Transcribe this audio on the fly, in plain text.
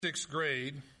Sixth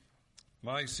grade,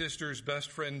 my sister's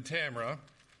best friend Tamara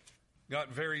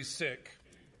got very sick.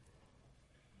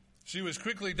 She was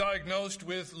quickly diagnosed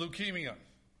with leukemia.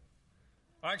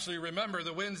 I actually remember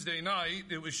the Wednesday night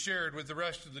it was shared with the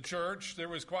rest of the church. There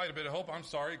was quite a bit of hope. I'm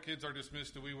sorry, kids are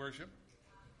dismissed to We Worship.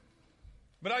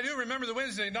 But I do remember the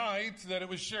Wednesday night that it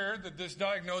was shared that this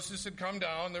diagnosis had come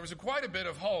down. There was quite a bit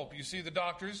of hope. You see, the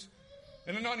doctors,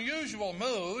 in an unusual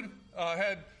mood,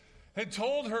 had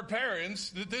told her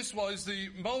parents that this was the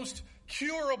most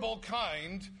curable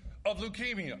kind of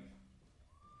leukemia.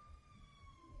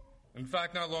 In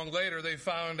fact, not long later, they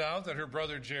found out that her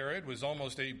brother Jared was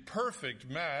almost a perfect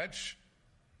match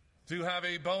to have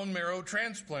a bone marrow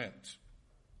transplant.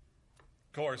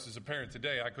 Of course, as a parent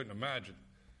today, I couldn't imagine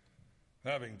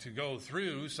having to go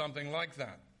through something like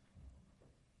that.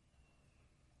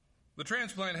 The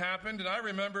transplant happened, and I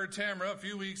remember Tamara a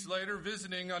few weeks later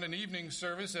visiting on an evening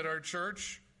service at our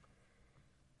church.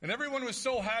 And everyone was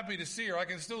so happy to see her. I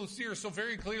can still see her so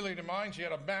very clearly to mind. She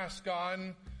had a mask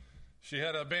on. She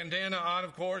had a bandana on,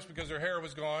 of course, because her hair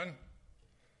was gone.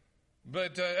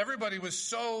 But everybody was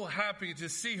so happy to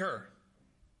see her.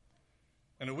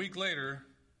 And a week later,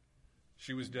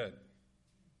 she was dead.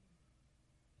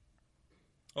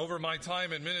 Over my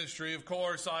time in ministry, of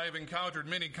course, I have encountered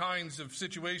many kinds of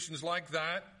situations like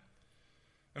that.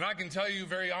 And I can tell you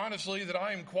very honestly that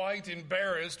I am quite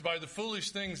embarrassed by the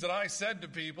foolish things that I said to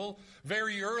people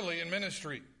very early in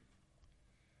ministry.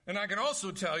 And I can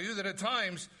also tell you that at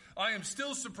times I am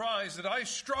still surprised that I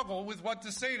struggle with what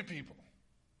to say to people.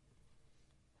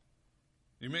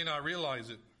 You may not realize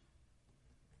it,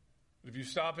 but if you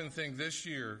stop and think this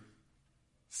year,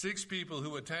 6 people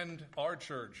who attend our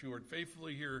church, who are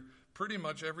faithfully here pretty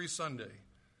much every Sunday,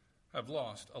 have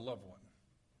lost a loved one.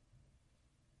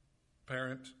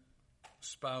 Parent,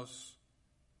 spouse,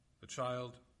 a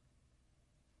child.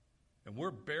 And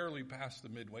we're barely past the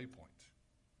midway point.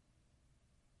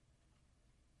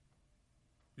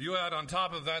 You add on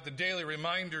top of that the daily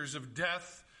reminders of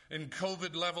death and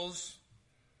COVID levels.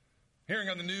 Hearing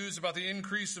on the news about the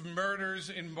increase of murders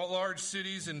in large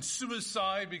cities and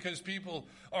suicide because people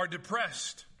are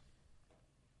depressed.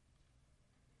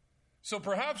 So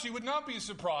perhaps you would not be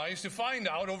surprised to find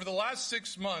out over the last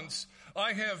 6 months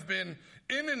I have been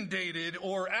inundated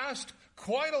or asked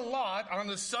quite a lot on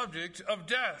the subject of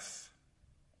death.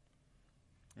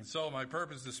 And so my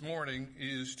purpose this morning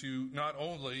is to not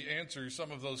only answer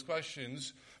some of those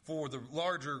questions for the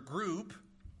larger group,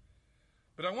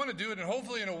 but I want to do it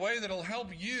hopefully in a way that will help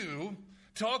you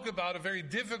talk about a very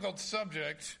difficult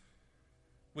subject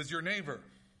with your neighbor.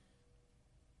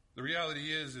 The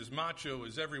reality is, as macho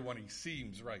as everyone he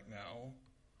seems right now,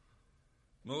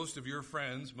 most of your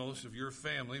friends, most of your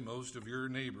family, most of your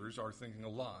neighbors are thinking a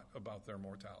lot about their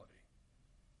mortality.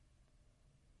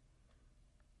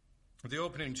 The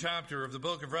opening chapter of the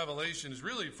book of Revelation is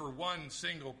really for one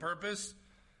single purpose,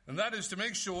 and that is to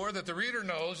make sure that the reader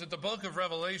knows that the book of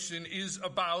Revelation is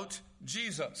about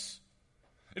Jesus.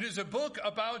 It is a book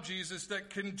about Jesus that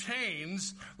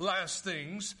contains last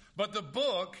things, but the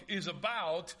book is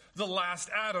about the last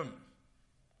Adam.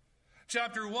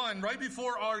 Chapter 1, right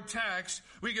before our text,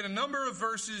 we get a number of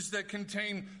verses that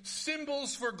contain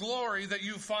symbols for glory that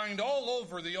you find all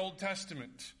over the Old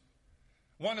Testament.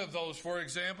 One of those, for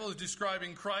example, is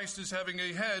describing Christ as having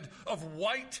a head of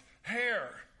white hair.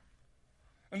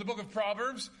 In the book of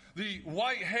Proverbs, the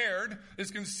white-haired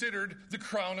is considered the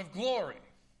crown of glory.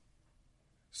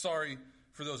 Sorry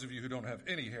for those of you who don't have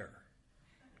any hair.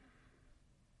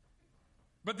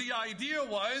 But the idea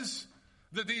was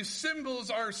that these symbols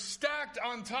are stacked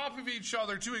on top of each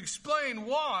other to explain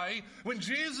why, when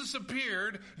Jesus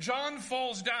appeared, John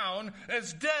falls down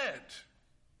as dead.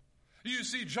 You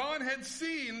see, John had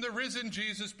seen the risen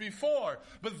Jesus before,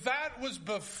 but that was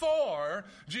before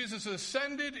Jesus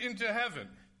ascended into heaven.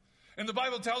 And the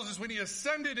Bible tells us when he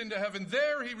ascended into heaven,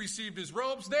 there he received his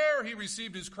robes, there he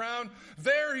received his crown,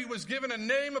 there he was given a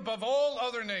name above all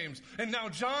other names. And now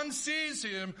John sees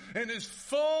him in his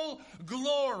full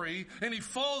glory, and he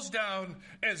falls down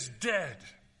as dead.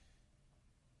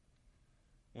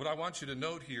 What I want you to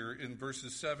note here in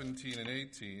verses 17 and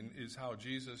 18 is how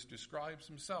Jesus describes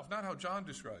himself, not how John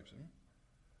describes him.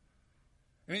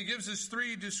 And he gives us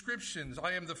 3 descriptions.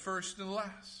 I am the first and the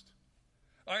last.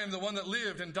 I am the one that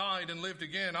lived and died and lived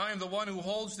again. I am the one who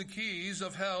holds the keys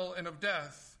of hell and of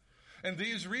death. And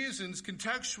these reasons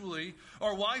contextually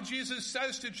are why Jesus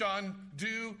says to John,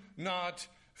 do not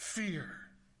fear.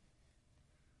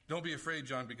 Don't be afraid,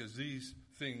 John, because these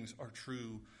things are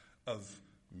true of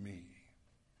me.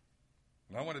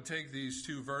 And I want to take these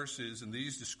two verses and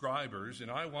these describers, and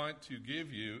I want to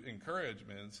give you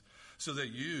encouragements so that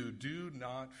you do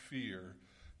not fear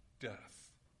death.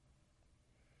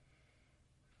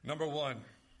 Number one,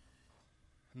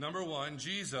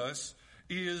 Jesus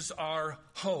is our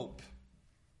hope.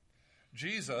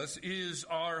 Jesus is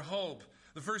our hope.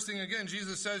 The first thing, again,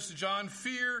 Jesus says to John,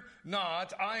 "Fear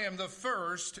not, I am the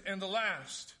first and the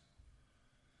last."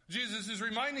 Jesus is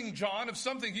reminding John of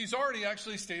something he's already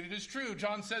actually stated as true.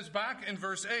 John says back in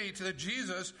verse 8 that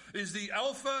Jesus is the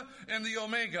Alpha and the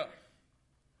Omega.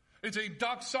 It's a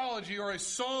doxology or a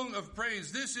song of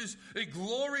praise. This is a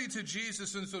glory to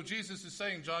Jesus. And so Jesus is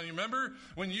saying, John, you remember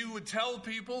when you would tell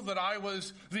people that I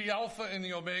was the Alpha and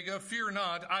the Omega? Fear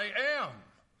not, I am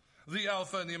the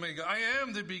Alpha and the Omega. I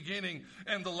am the beginning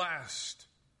and the last.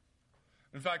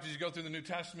 In fact, as you go through the New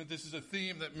Testament, this is a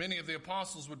theme that many of the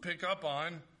apostles would pick up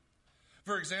on.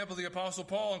 For example, the Apostle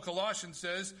Paul in Colossians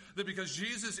says that because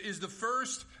Jesus is the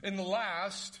first and the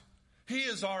last, he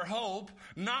is our hope,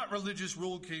 not religious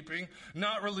rule keeping,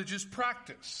 not religious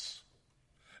practice.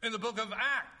 In the book of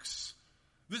Acts,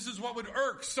 this is what would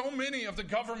irk so many of the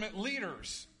government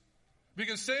leaders.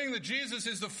 Because saying that Jesus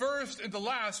is the first and the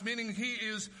last, meaning he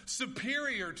is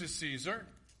superior to Caesar,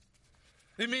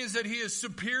 it means that he is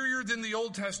superior than the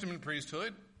Old Testament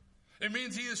priesthood. It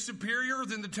means he is superior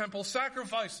than the temple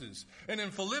sacrifices. And in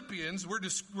Philippians,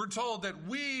 we're told that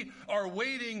we are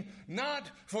waiting not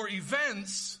for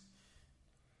events,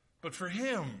 but for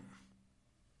him.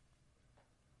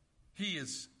 He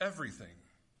is everything.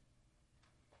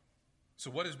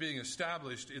 So what is being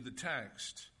established in the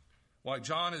text, why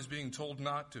John is being told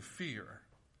not to fear,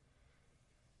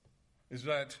 is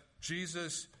that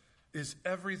Jesus is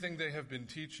everything they have been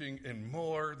teaching and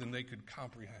more than they could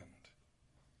comprehend.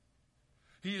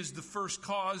 He is the first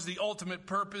cause, the ultimate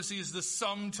purpose. He is the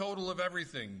sum total of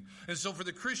everything. And so for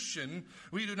the Christian,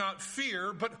 we do not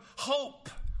fear, but hope.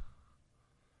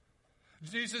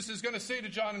 Jesus is going to say to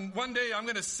John, one day I'm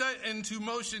going to set into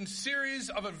motion a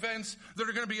series of events that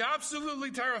are going to be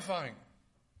absolutely terrifying.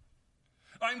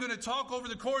 I'm going to talk over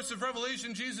the course of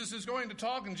Revelation. Jesus is going to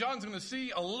talk, and John's going to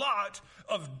see a lot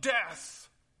of death.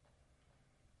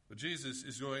 But Jesus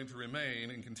is going to remain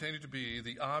and continue to be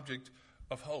the object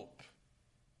of hope.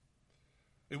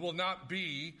 It will not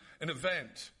be an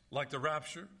event like the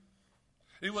rapture.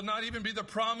 It will not even be the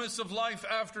promise of life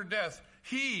after death.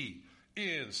 He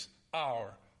is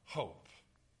our hope.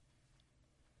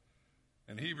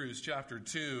 In Hebrews chapter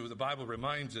 2, the Bible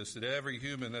reminds us that every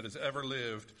human that has ever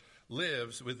lived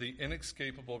lives with the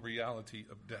inescapable reality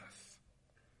of death.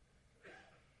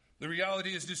 The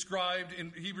reality is described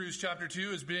in Hebrews chapter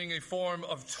 2 as being a form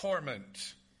of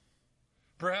torment.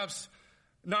 Perhaps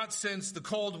not since the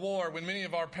Cold War, when many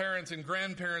of our parents and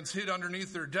grandparents hid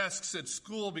underneath their desks at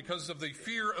school because of the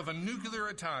fear of a nuclear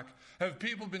attack, have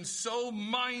people been so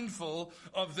mindful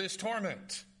of this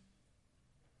torment.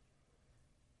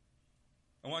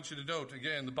 I want you to note,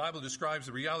 again, the Bible describes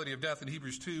the reality of death in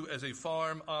Hebrews 2 as a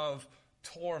form of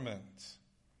torment.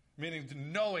 Meaning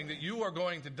knowing that you are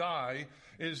going to die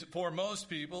is, for most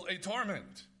people, a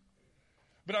torment.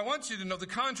 But I want you to know the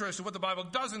contrast of what the Bible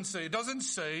doesn't say. It doesn't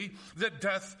say that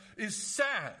death is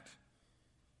sad.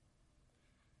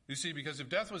 You see, because if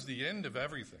death was the end of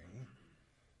everything,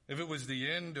 if it was the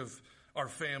end of our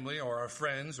family or our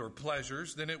friends or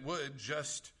pleasures, then it would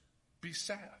just be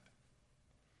sad.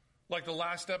 Like the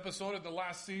last episode of the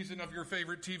last season of your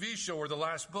favorite TV show, or the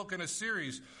last book in a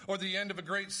series, or the end of a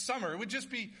great summer. It would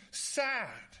just be sad.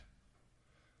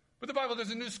 But the Bible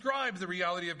doesn't describe the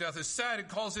reality of death as sad. It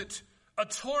calls it a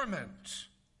torment.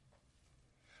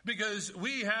 Because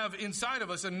we have inside of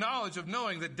us a knowledge of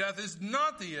knowing that death is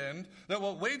not the end, that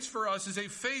what waits for us is a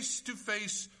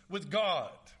face-to-face with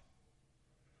God.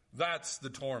 That's the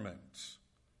torment.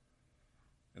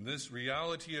 And this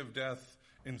reality of death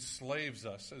enslaves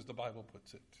us, as the Bible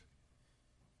puts it.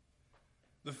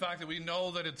 The fact that we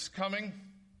know that it's coming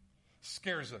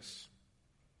scares us.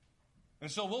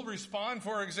 And so we'll respond,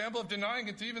 for example, of denying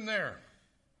it's even there.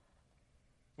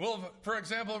 We'll, for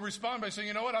example, respond by saying,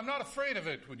 you know what, I'm not afraid of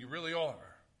it, when you really are.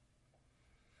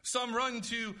 Some run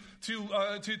to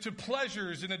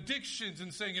pleasures and addictions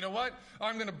and saying, you know what,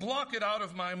 I'm going to block it out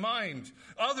of my mind.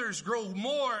 Others grow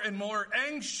more and more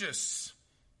anxious.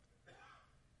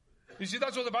 You see,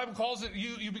 that's what the Bible calls it.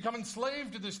 You become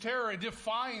enslaved to this terror. It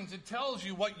defines, it tells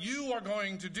you what you are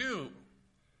going to do.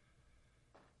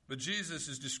 But Jesus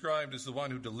is described as the one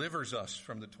who delivers us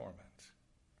from the torment.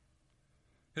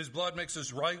 His blood makes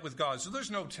us right with God. So there's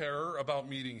no terror about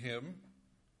meeting him.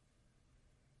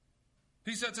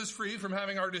 He sets us free from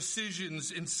having our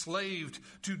decisions enslaved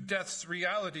to death's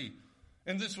reality.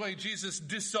 In this way, Jesus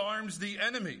disarms the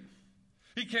enemy.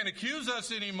 He can't accuse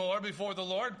us anymore before the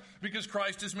Lord because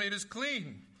Christ has made us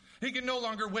clean. He can no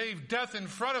longer wave death in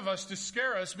front of us to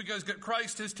scare us because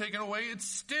Christ has taken away its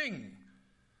sting.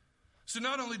 So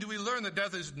not only do we learn that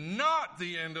death is not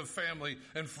the end of family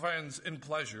and friends and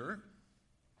pleasure.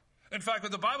 In fact,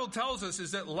 what the Bible tells us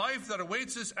is that life that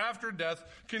awaits us after death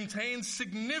contains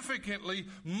significantly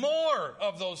more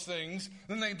of those things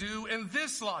than they do in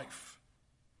this life.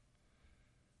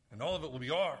 And all of it will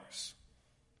be ours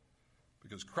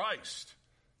because Christ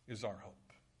is our hope.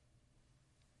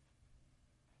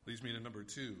 Leads me to number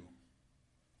two.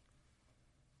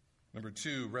 Number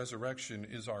two, resurrection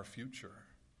is our future.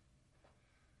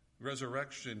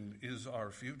 Resurrection is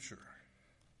our future.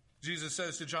 Jesus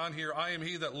says to John here, I am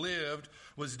he that lived,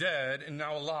 was dead, and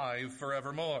now alive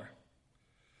forevermore.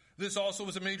 This also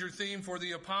was a major theme for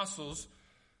the apostles.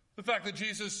 The fact that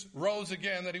Jesus rose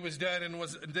again, that he was dead and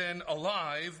was then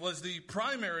alive, was the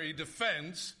primary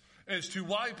defense as to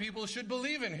why people should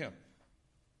believe in him.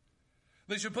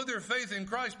 They should put their faith in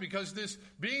Christ because this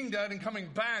being dead and coming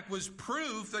back was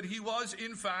proof that he was,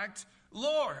 in fact,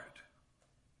 Lord.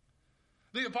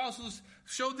 The apostles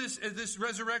showed this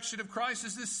resurrection of Christ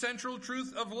as this central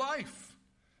truth of life,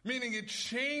 meaning it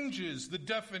changes the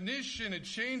definition, it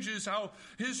changes how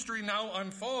history now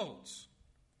unfolds.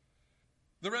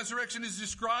 The resurrection is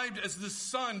described as the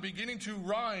sun beginning to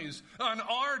rise on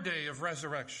our day of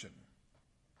resurrection.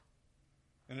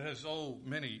 And it has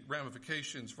many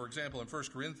ramifications. For example, in 1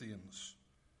 Corinthians,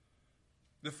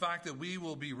 the fact that we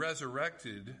will be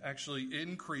resurrected actually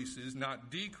increases,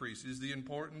 not decreases, the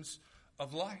importance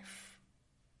of life.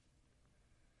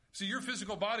 See, your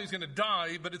physical body is going to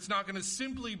die, but it's not going to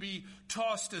simply be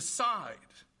tossed aside.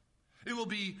 It will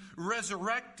be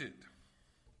resurrected.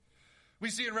 We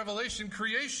see in Revelation,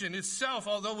 creation itself,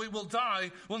 although it will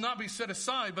die, will not be set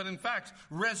aside, but in fact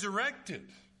resurrected.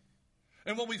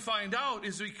 And what we find out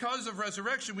is because of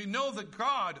resurrection, we know that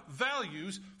God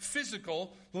values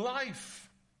physical life.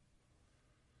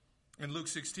 In Luke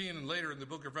 16 and later in the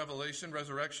book of Revelation,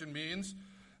 resurrection means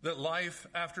that life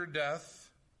after death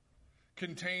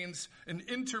contains an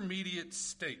intermediate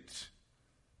state,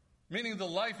 meaning the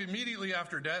life immediately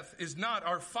after death is not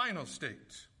our final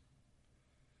state.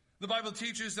 The Bible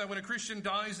teaches that when a Christian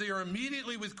dies, they are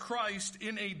immediately with Christ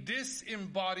in a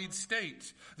disembodied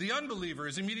state. The unbeliever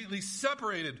is immediately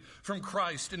separated from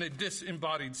Christ in a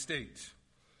disembodied state.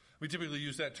 We typically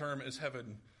use that term as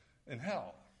heaven and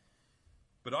hell.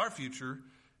 But our future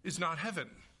is not heaven.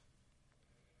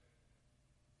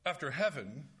 After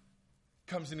heaven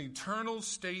comes an eternal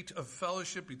state of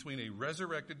fellowship between a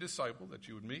resurrected disciple, that's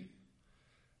you and me,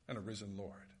 and a risen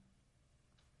Lord.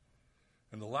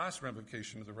 And the last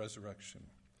ramification of the resurrection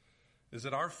is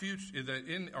that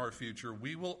in our future,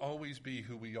 we will always be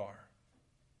who we are.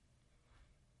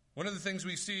 One of the things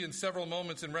we see in several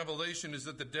moments in Revelation is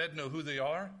that the dead know who they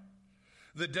are.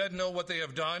 The dead know what they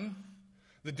have done.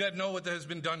 The dead know what has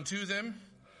been done to them.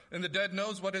 And the dead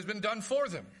knows what has been done for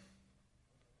them.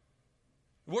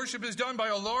 Worship is done by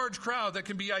a large crowd that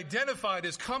can be identified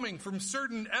as coming from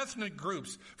certain ethnic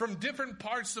groups from different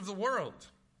parts of the world.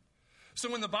 So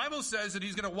when the Bible says that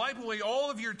he's going to wipe away all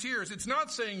of your tears, it's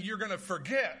not saying you're going to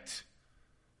forget.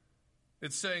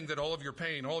 It's saying that all of your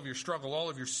pain, all of your struggle, all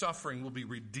of your suffering will be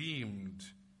redeemed.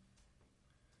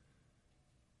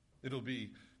 It'll be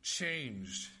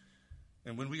changed.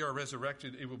 And when we are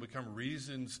resurrected, it will become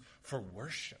reasons for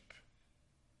worship.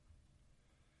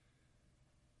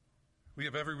 We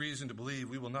have every reason to believe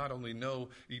we will not only know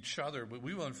each other, but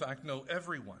we will in fact know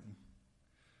everyone.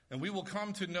 And we will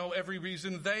come to know every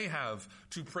reason they have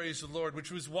to praise the Lord,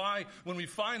 which was why when we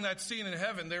find that scene in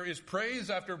heaven, there is praise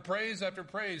after praise after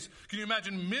praise. Can you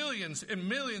imagine millions and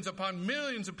millions upon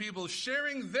millions of people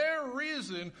sharing their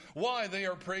reason why they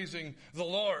are praising the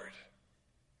Lord?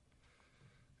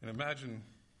 And imagine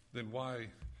then why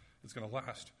it's going to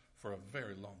last for a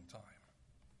very long time.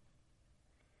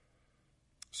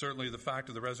 Certainly the fact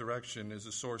of the resurrection is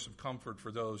a source of comfort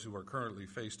for those who are currently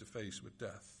face to face with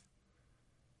death.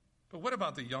 But what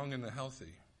about the young and the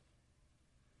healthy?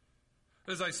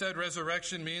 As I said,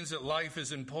 resurrection means that life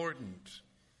is important,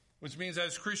 which means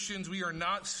as Christians, we are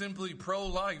not simply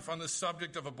pro-life on the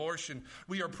subject of abortion.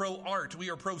 We are pro-art. We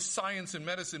are pro-science and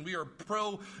medicine. We are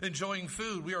pro-enjoying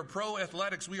food. We are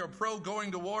pro-athletics. We are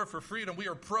pro-going to war for freedom. We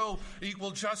are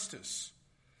pro-equal justice.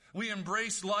 We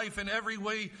embrace life in every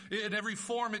way, in every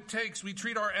form it takes. We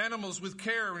treat our animals with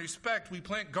care and respect. We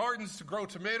plant gardens to grow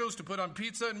tomatoes to put on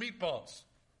pizza and meatballs.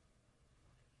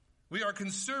 We are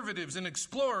conservatives and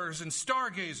explorers and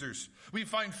stargazers. We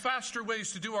find faster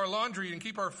ways to do our laundry and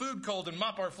keep our food cold and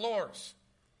mop our floors.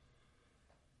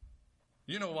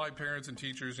 You know why parents and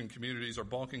teachers and communities are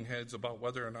bonking heads about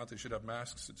whether or not they should have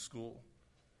masks at school?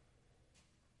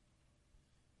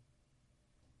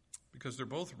 Because they're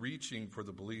both reaching for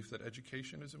the belief that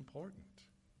education is important.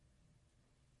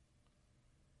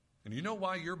 And you know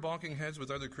why you're bonking heads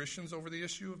with other Christians over the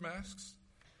issue of masks?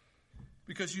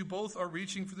 Because you both are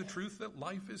reaching for the truth that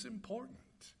life is important.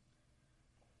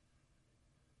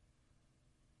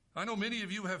 I know many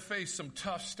of you have faced some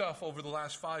tough stuff over the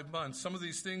last 5 months. Some of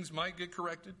these things might get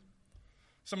corrected.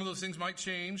 Some of those things might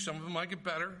change. Some of them might get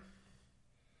better.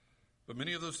 But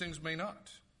many of those things may not.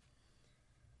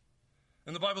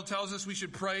 And the Bible tells us we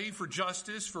should pray for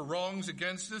justice, for wrongs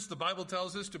against us. The Bible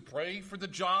tells us to pray for the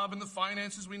job and the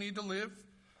finances we need to live.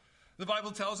 The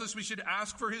Bible tells us we should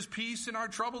ask for his peace in our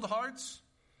troubled hearts.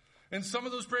 And some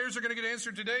of those prayers are going to get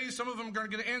answered today. Some of them are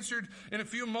going to get answered in a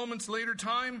few moments later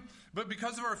time. But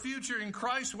because of our future in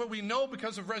Christ, what we know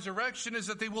because of resurrection is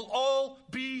that they will all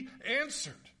be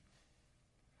answered.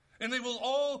 And they will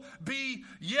all be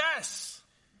yes.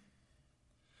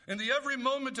 And the every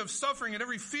moment of suffering and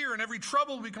every fear and every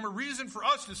trouble will become a reason for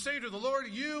us to say to the Lord,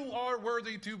 you are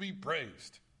worthy to be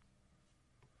praised.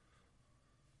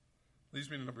 Leads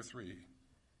me to number 3.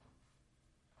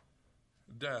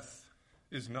 Death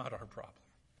is not our problem.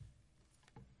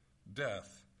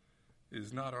 Death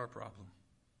is not our problem.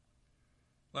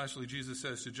 Lastly, Jesus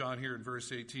says to John here in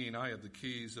verse 18, I have the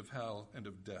keys of hell and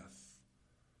of death.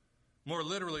 More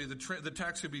literally, the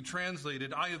text could be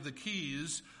translated, I have the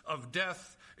keys of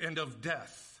death and of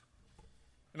death.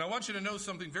 And I want you to know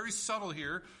something very subtle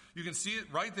here. You can see it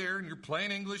right there in your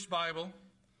plain English Bible.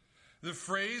 The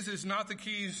phrase is not the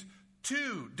keys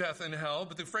to death and hell,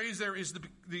 but the phrase there is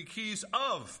the keys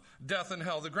of death and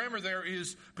hell. The grammar there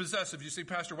is possessive. You say,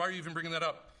 Pastor, why are you even bringing that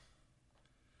up?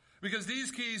 Because these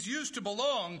keys used to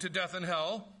belong to death and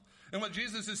hell, and what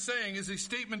Jesus is saying is a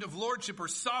statement of lordship or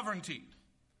sovereignty.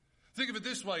 Think of it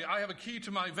this way. I have a key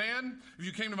to my van. If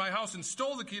you came to my house and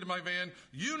stole the key to my van,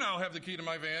 you now have the key to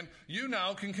my van. You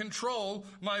now can control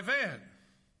my van.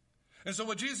 And so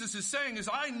what Jesus is saying is,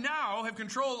 I now have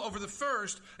control over the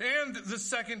first and the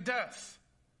second death.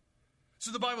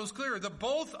 So the Bible is clear that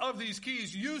both of these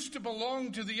keys used to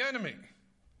belong to the enemy,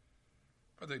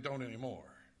 but they don't anymore.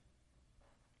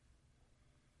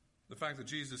 The fact that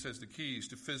Jesus has the keys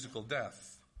to physical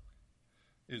death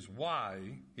is why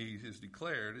he is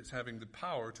declared as having the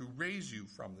power to raise you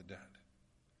from the dead.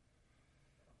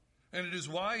 And it is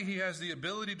why he has the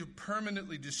ability to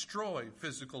permanently destroy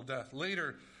physical death.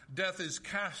 Later, death is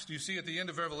cast, you see at the end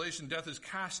of Revelation, death is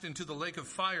cast into the lake of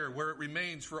fire where it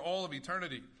remains for all of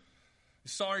eternity.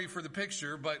 Sorry for the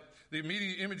picture, but the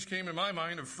immediate image came in my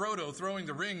mind of Frodo throwing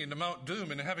the ring into Mount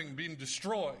Doom and having been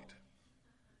destroyed.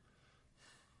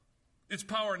 Its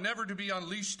power never to be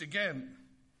unleashed again.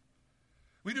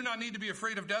 We do not need to be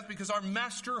afraid of death because our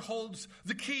master holds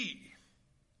the key.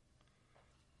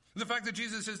 The fact that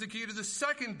Jesus is the key to the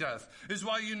second death is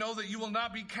why you know that you will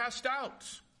not be cast out.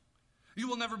 You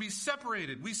will never be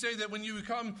separated. We say that when you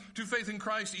come to faith in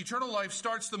Christ, eternal life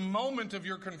starts the moment of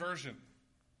your conversion.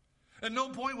 At no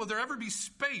point will there ever be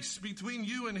space between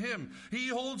you and him. He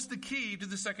holds the key to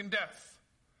the second death.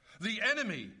 The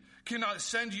enemy cannot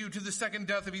send you to the second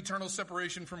death of eternal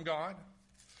separation from God.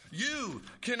 You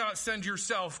cannot send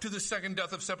yourself to the second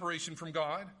death of separation from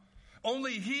God.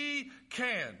 Only he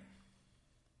can.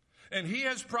 And he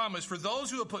has promised for those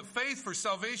who have put faith for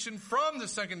salvation from the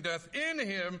second death in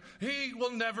him, he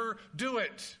will never do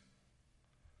it.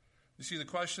 You see, the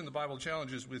question the Bible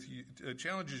challenges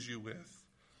you with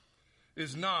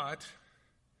is not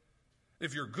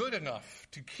if you're good enough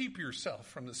to keep yourself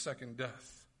from the second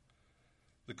death.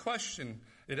 The question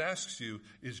it asks you,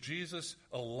 is Jesus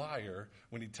a liar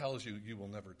when he tells you you will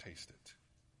never taste it?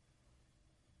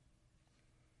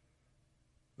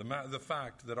 The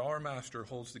fact that our master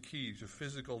holds the key to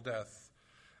physical death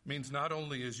means not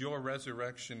only is your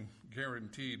resurrection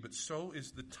guaranteed, but so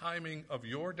is the timing of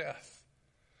your death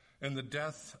and the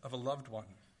death of a loved one.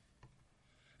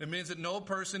 It means that no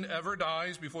person ever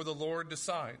dies before the Lord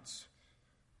decides.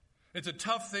 It's a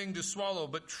tough thing to swallow,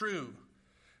 but true.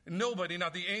 Nobody,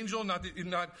 not the angel, not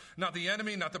the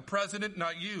enemy, not the president,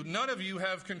 not you. None of you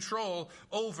have control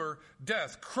over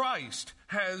death. Christ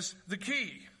has the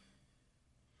key.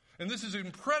 And this is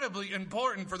incredibly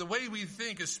important for the way we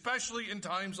think, especially in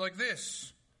times like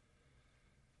this.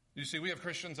 You see, we have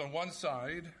Christians on one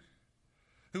side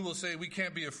who will say we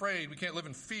can't be afraid, we can't live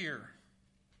in fear.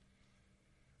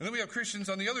 And then we have Christians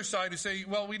on the other side who say,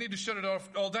 well, we need to shut it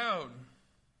all down.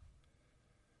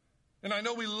 And I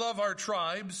know we love our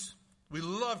tribes. We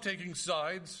love taking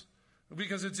sides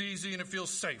because it's easy and it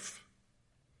feels safe.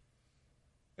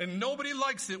 And nobody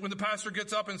likes it when the pastor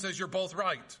gets up and says, you're both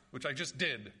right, which I just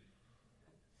did.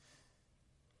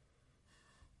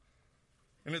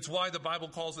 And it's why the Bible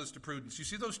calls us to prudence. You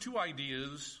see those two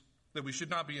ideas, that we should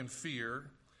not be in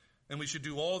fear and we should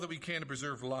do all that we can to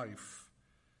preserve life,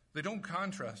 they don't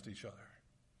contrast each other.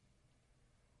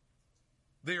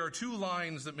 They are two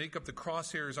lines that make up the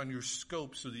crosshairs on your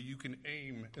scope so that you can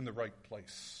aim in the right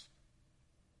place.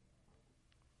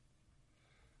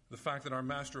 The fact that our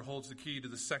master holds the key to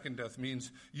the second death means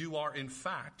you are, in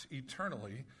fact,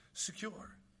 eternally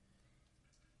secure.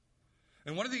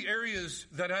 And one of the areas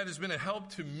that has been a help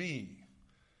to me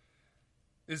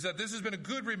is that this has been a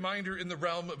good reminder in the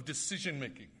realm of decision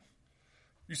making.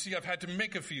 You see, I've had to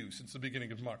make a few since the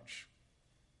beginning of March.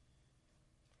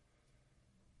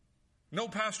 No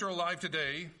pastor alive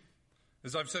today,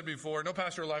 as I've said before, no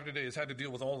pastor alive today has had to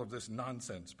deal with all of this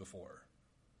nonsense before.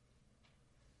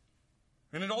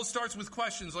 And it all starts with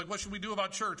questions like, what should we do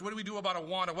about church? What do we do about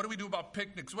Awana? What do we do about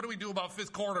picnics? What do we do about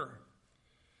fifth quarter?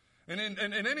 And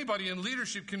anybody in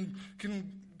leadership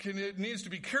it needs to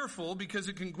be careful, because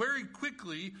it can very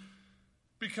quickly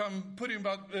become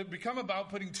about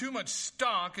putting too much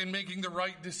stock in making the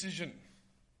right decision.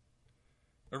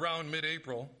 Around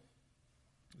mid-April,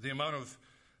 the amount of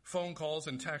phone calls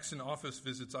and texts and office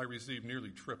visits I received nearly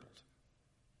tripled.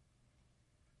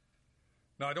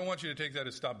 Now, I don't want you to take that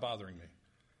as stop bothering me.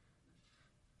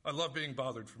 I love being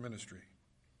bothered for ministry.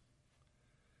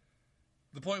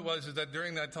 The point is that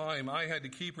during that time, I had to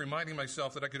keep reminding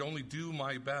myself that I could only do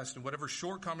my best, and whatever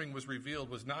shortcoming was revealed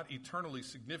was not eternally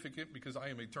significant, because I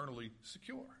am eternally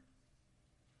secure.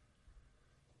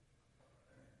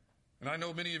 And I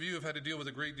know many of you have had to deal with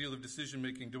a great deal of decision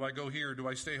making. Do I go here? Do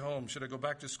I stay home? Should I go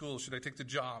back to school? Should I take the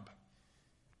job?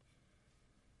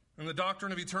 And the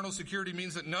doctrine of eternal security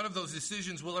means that none of those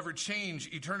decisions will ever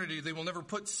change eternity. They will never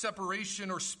put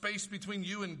separation or space between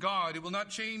you and God. It will not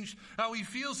change how he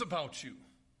feels about you.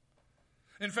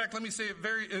 In fact, let me say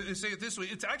it this way.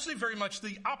 It's actually very much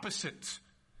the opposite.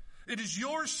 It is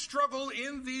your struggle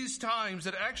in these times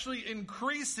that actually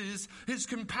increases his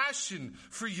compassion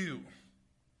for you.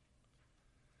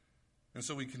 And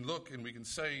so we can look and we can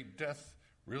say death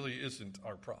really isn't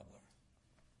our problem.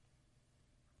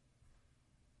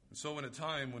 And so in a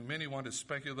time when many want to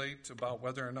speculate about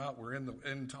whether or not we're in the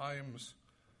end times,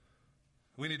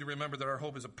 we need to remember that our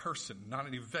hope is a person, not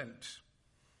an event,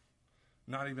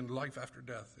 not even life after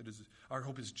death. Our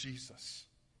hope is Jesus.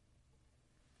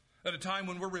 At a time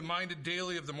when we're reminded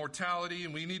daily of the mortality,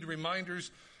 and we need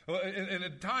reminders, in a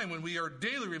time when we are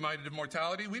daily reminded of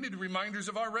mortality, we need reminders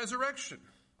of our resurrection.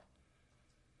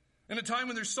 In a time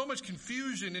when there's so much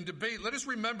confusion and debate, let us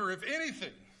remember, if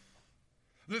anything,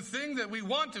 the thing that we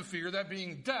want to fear, that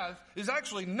being death, is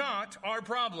actually not our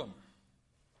problem.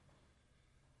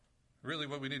 Really,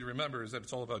 what we need to remember is that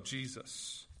it's all about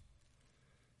Jesus.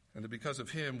 And that because of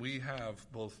him, we have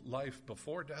both life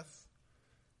before death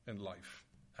and life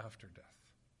after death.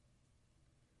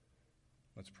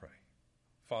 Let's pray.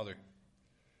 Father,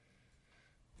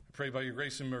 I pray by your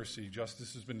grace and mercy,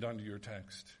 justice has been done to your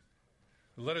text.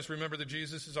 Let us remember that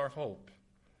Jesus is our hope.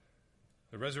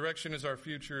 The resurrection is our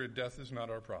future, and death is not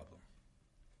our problem.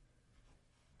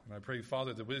 And I pray,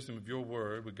 Father, the wisdom of your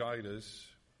word would guide us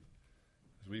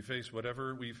as we face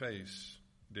whatever we face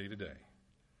day to day.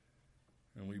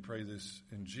 And we pray this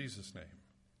in Jesus' name.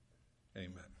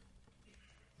 Amen.